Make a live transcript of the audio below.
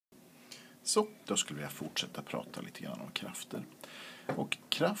Så, då skulle jag fortsätta prata lite grann om krafter. Och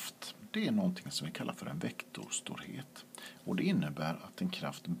kraft, det är någonting som vi kallar för en vektorstorhet. Och det innebär att en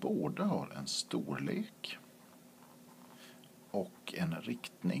kraft både har en storlek och en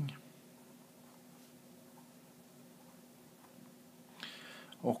riktning.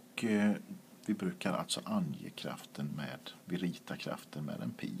 Och vi brukar alltså ange kraften vi ritar kraften med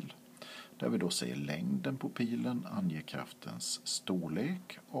en pil. Där vi då säger längden på pilen, anger kraftens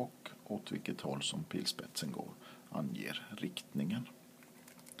storlek och åt vilket håll som pilspetsen går anger riktningen.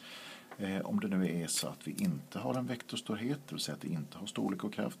 Om det nu är så att vi inte har en vektorstorhet, det vill säga att det inte har storlek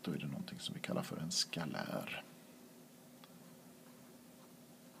och kraft, då är det någonting som vi kallar för en skalär.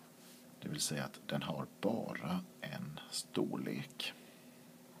 Det vill säga att den har bara en storlek.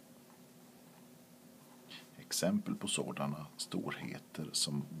 Exempel på sådana storheter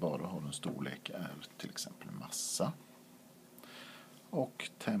som bara har en storlek är till exempel massa och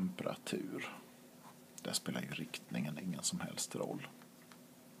temperatur. Där spelar ju riktningen ingen som helst roll.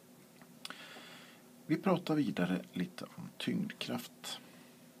 Vi pratar vidare lite om tyngdkraft.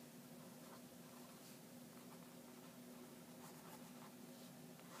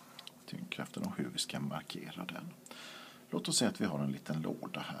 Tyngdkraften och hur vi ska markera den. Låt oss säga att vi har en liten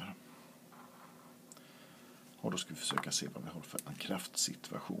låda här. Och då ska vi försöka se vad vi har för en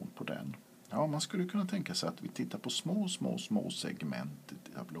kraftsituation på den. Ja, man skulle kunna tänka sig att vi tittar på små segment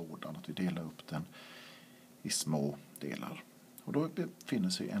av lådan. Att vi delar upp den i små delar. Och då befinner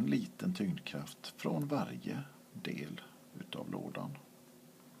sig en liten tyngdkraft från varje del utav lådan.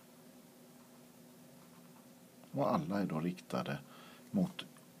 Och alla är då riktade mot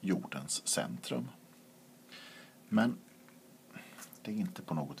jordens centrum. Men det är inte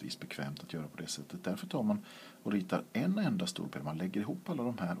på något vis bekvämt att göra på det sättet. Därför tar man och ritar en enda stor pil. Man lägger ihop alla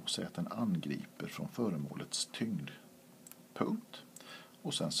de här och säger att den angriper från föremålets tyngdpunkt.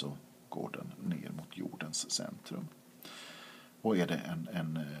 Och sen så går den ner mot jordens centrum. Och är det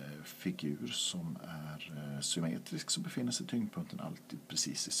en figur som är symmetrisk så befinner sig tyngdpunkten alltid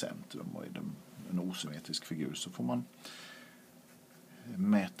precis i centrum. Och är det en osymmetrisk figur så får man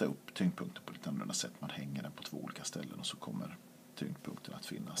mäta upp tyngdpunkten på lite annorlunda sätt. Man hänger den på två olika ställen och så kommer tyngdpunkten att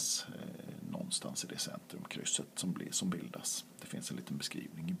finnas någonstans i det centrumkrysset som bildas. Det finns en liten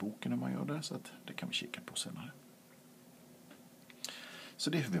beskrivning i boken hur man gör det, så att det kan vi kika på senare. Så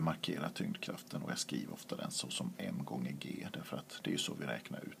det är hur vi markerar tyngdkraften, och jag skriver ofta den så som m gånger g, därför att det är så vi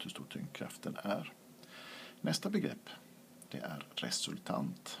räknar ut hur stor tyngdkraften är. Nästa begrepp, det är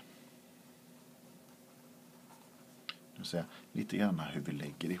resultant. Det vill säga lite grann hur vi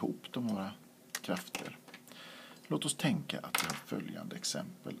lägger ihop våra krafter. Låt oss tänka att vi har följande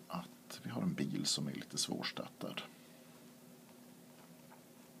exempel, att vi har en bil som är lite svårstartad.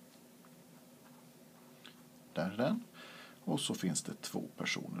 Där är den. Och så finns det två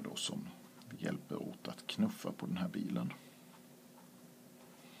personer då som hjälper åt att knuffa på den här bilen.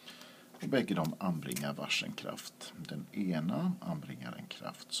 Och bägge de anbringar varsin kraft. Den ena anbringar en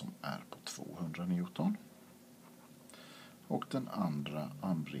kraft som är på 200 Newton. Och den andra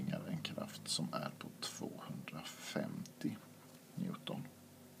anbringar en kraft som är på 250 Newton.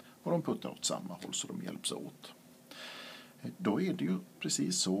 Och de puttar åt samma håll så de hjälps åt. Då är det ju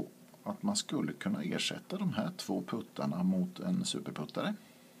precis så att man skulle kunna ersätta de här två puttarna mot en superputtare.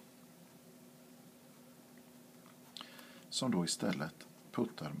 Som då istället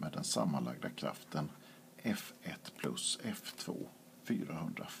puttar med den sammanlagda kraften F1 plus F2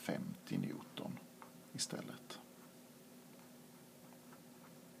 450 Newton istället.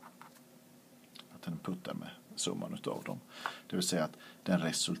 Att den puttar med summan utav dem. Det vill säga att den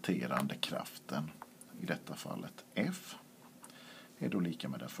resulterande kraften, i detta fallet F, är då lika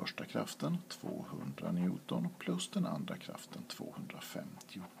med den första kraften 200 Newton plus den andra kraften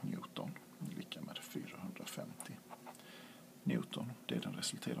 250 Newton. Lika med 450 Newton. Det är den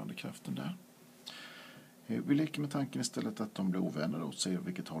resulterande kraften där. Vi leker med tanken istället att de blir ovänner och ser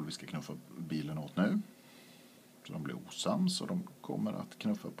vilket håll vi ska knuffa bilen åt nu. Så de blir osams och de kommer att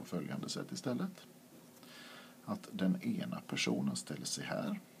knuffa på följande sätt istället. Att den ena personen ställer sig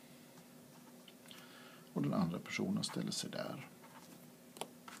här och den andra personen ställer sig där.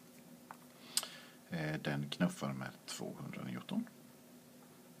 Den knuffar med 200 Newton.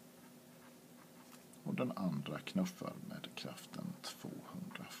 Och den andra knuffar med kraften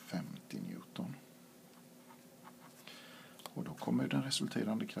 250 Newton. Och då kommer den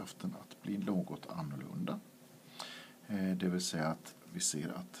resulterande kraften att bli något annorlunda. Det vill säga att vi ser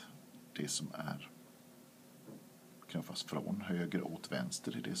att det som är knuffas från höger åt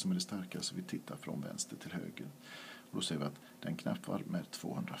vänster är det som är det starka, så vi tittar från vänster till höger. Och då ser vi att den knappar med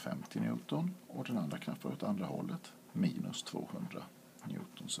 250 Newton och den andra knappar åt andra hållet minus 200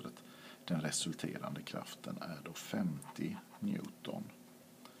 Newton. Så att den resulterande kraften är då 50 Newton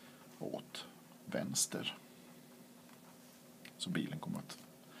åt vänster. Så bilen kommer att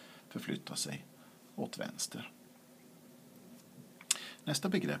förflytta sig åt vänster. Nästa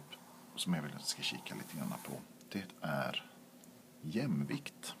begrepp som jag vill att vi ska kika lite grann på, det är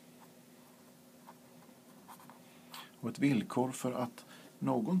jämvikt. Och ett villkor för att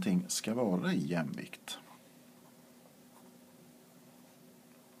någonting ska vara i jämvikt,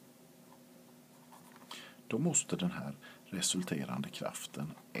 då måste den här resulterande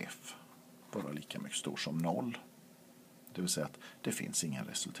kraften F vara lika mycket stor som 0. Det vill säga att det finns ingen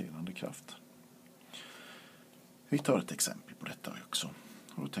resulterande kraft. Vi tar ett exempel på detta också.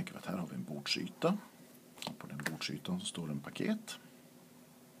 Och då tänker vi att här har vi en bordsyta. Och på den bordsytan så står en paket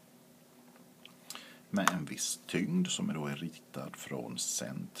med en viss tyngd som då är ritad från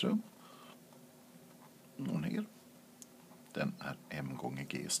centrum och ner. Den är m gånger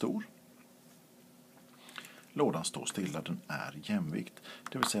g stor. Lådan står stilla, den är jämvikt.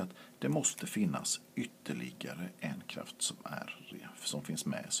 Det vill säga att det måste finnas ytterligare en kraft som finns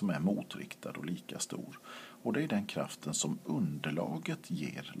med, som är motriktad och lika stor. Och det är den kraften som underlaget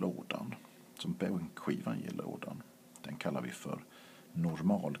ger lådan, som bänkskivan ger lådan. Den kallar vi för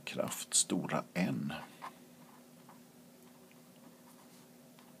normalkraft, stora N.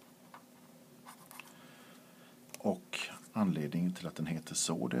 Och anledningen till att den heter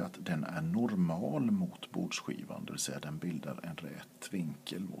så är att den är normal mot bordsskivan, det vill säga den bildar en rät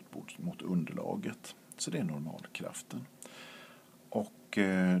vinkel mot underlaget. Så det är normalkraften. Och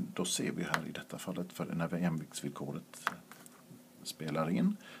då ser vi här i detta fallet, för när jämviktsvillkoret spelar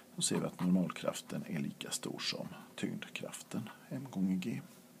in, så ser vi att normalkraften är lika stor som tyngdkraften, m gånger g.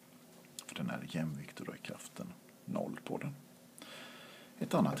 För den är jämvikt och då är kraften 0 på den.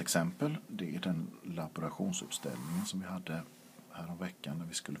 Ett annat exempel, det är den laborationsuppställningen som vi hade här om veckan när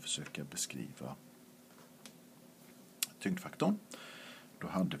vi skulle försöka beskriva tyngdfaktorn. Då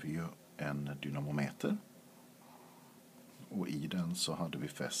hade vi ju en dynamometer och i den så hade vi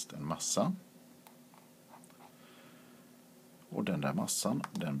fäst en massa. Och den där massan,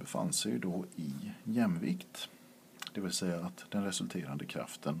 den befann sig då i jämvikt. Det vill säga att den resulterande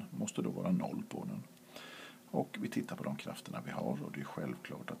kraften måste då vara 0 på den. Och vi tittar på de krafterna vi har och det är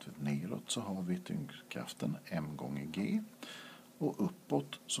självklart att neråt så har vi tyngdkraften m gånger g. Och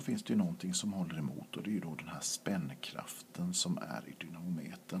uppåt så finns det ju någonting som håller emot och det är ju då den här spännkraften som är i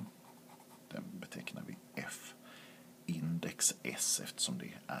dynamometern. Den betecknar vi F. Index S eftersom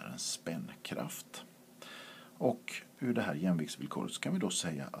det är en spännkraft. Och ur det här jämviktsvillkoret så kan vi då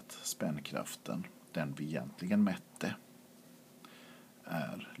säga att spännkraften, den vi egentligen mätte,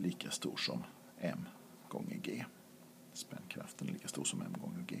 är lika stor som m gånger g. Spännkraften är lika stor som m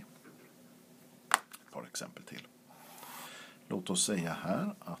gånger g. Ett par exempel till. Låt oss säga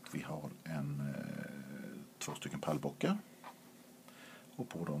här att vi har två stycken pallbockar. Och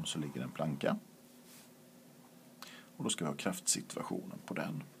på dem så ligger en planka. Och då ska vi ha kraftsituationen på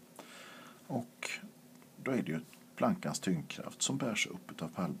den. Och då är det ju plankans tyngdkraft som bärs upp av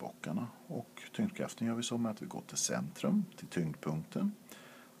pallbockarna. Och tyngdkraften gör vi så med att vi går till centrum, till tyngdpunkten.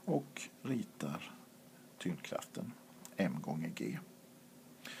 Och ritar tyngdkraften m gånger g.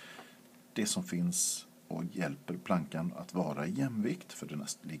 Det som finns och hjälper plankan att vara i jämvikt, för den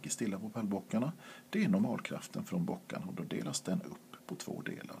ligger stilla på pallbockarna, det är normalkraften från bockarna och då delas den upp på två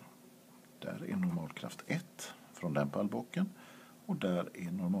delar. Där är normalkraft 1 från den pallbocken och där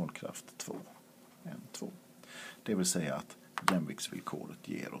är normalkraft 2, N2. Det vill säga att jämviktsvillkoret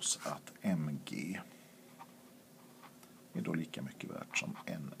ger oss att mg är då lika mycket värt som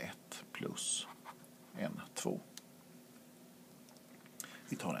N1 plus N2.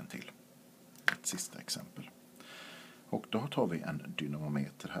 Vi tar en till. Ett sista exempel. Och då tar vi en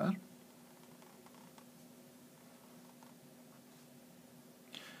dynamometer här.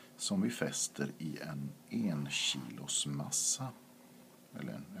 Som vi fäster i en 1 kilos massa.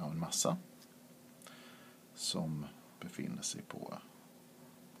 Eller en massa. Som befinner sig på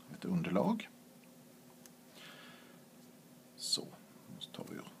ett underlag. Så tar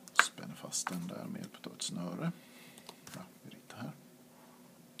vi och spänner fast den där med hjälp av ett snöre. Ja, vi ritar här.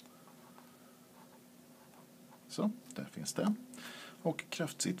 Så, där finns den. Och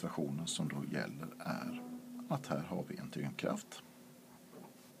kraftsituationen som då gäller är att här har vi en tyngdkraft.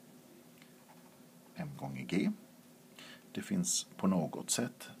 M gånger G. Det finns på något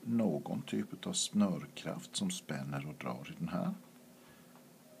sätt någon typ av snörkraft som spänner och drar i den här.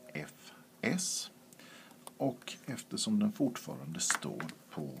 Fs. Och eftersom den fortfarande står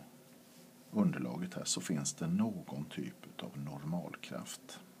på underlaget här så finns det någon typ av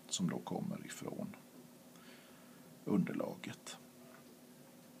normalkraft som då kommer ifrån underlaget.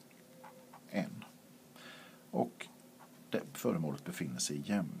 föremålet befinner sig i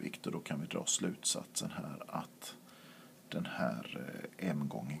jämvikt, och då kan vi dra slutsatsen här att den här m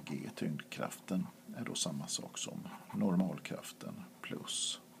gånger g, tyngdkraften, är då samma sak som normalkraften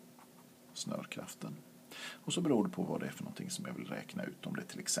plus snörkraften. Och så beror det på vad det är för någonting som jag vill räkna ut. Om det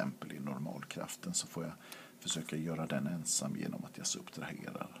till exempel är normalkraften, så får jag försöka göra den ensam genom att jag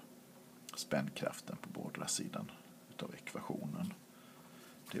subtraherar spännkraften på båda sidan utav ekvationen.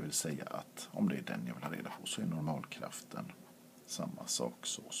 Det vill säga att om det är den jag vill ha reda på, så är normalkraften samma sak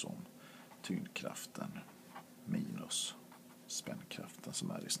så som tyngdkraften minus spännkraften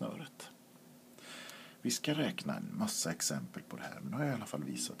som är i snöret. Vi ska räkna en massa exempel på det här, men nu har jag i alla fall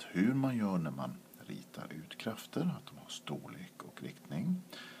visat hur man gör när man ritar ut krafter, att de har storlek och riktning,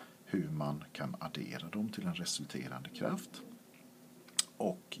 hur man kan addera dem till en resulterande kraft,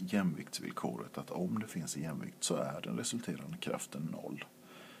 och jämviktsvillkoret, att om det finns en jämvikt så är den resulterande kraften 0.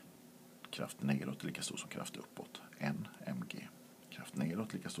 Kraft neråt är lika stor som kraft uppåt, n mg. Kraft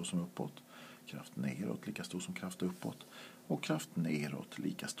neråt lika stor som uppåt, kraft neråt lika stor som kraft uppåt, och kraft neråt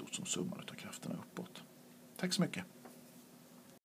lika stort som summan av krafterna uppåt. Tack så mycket!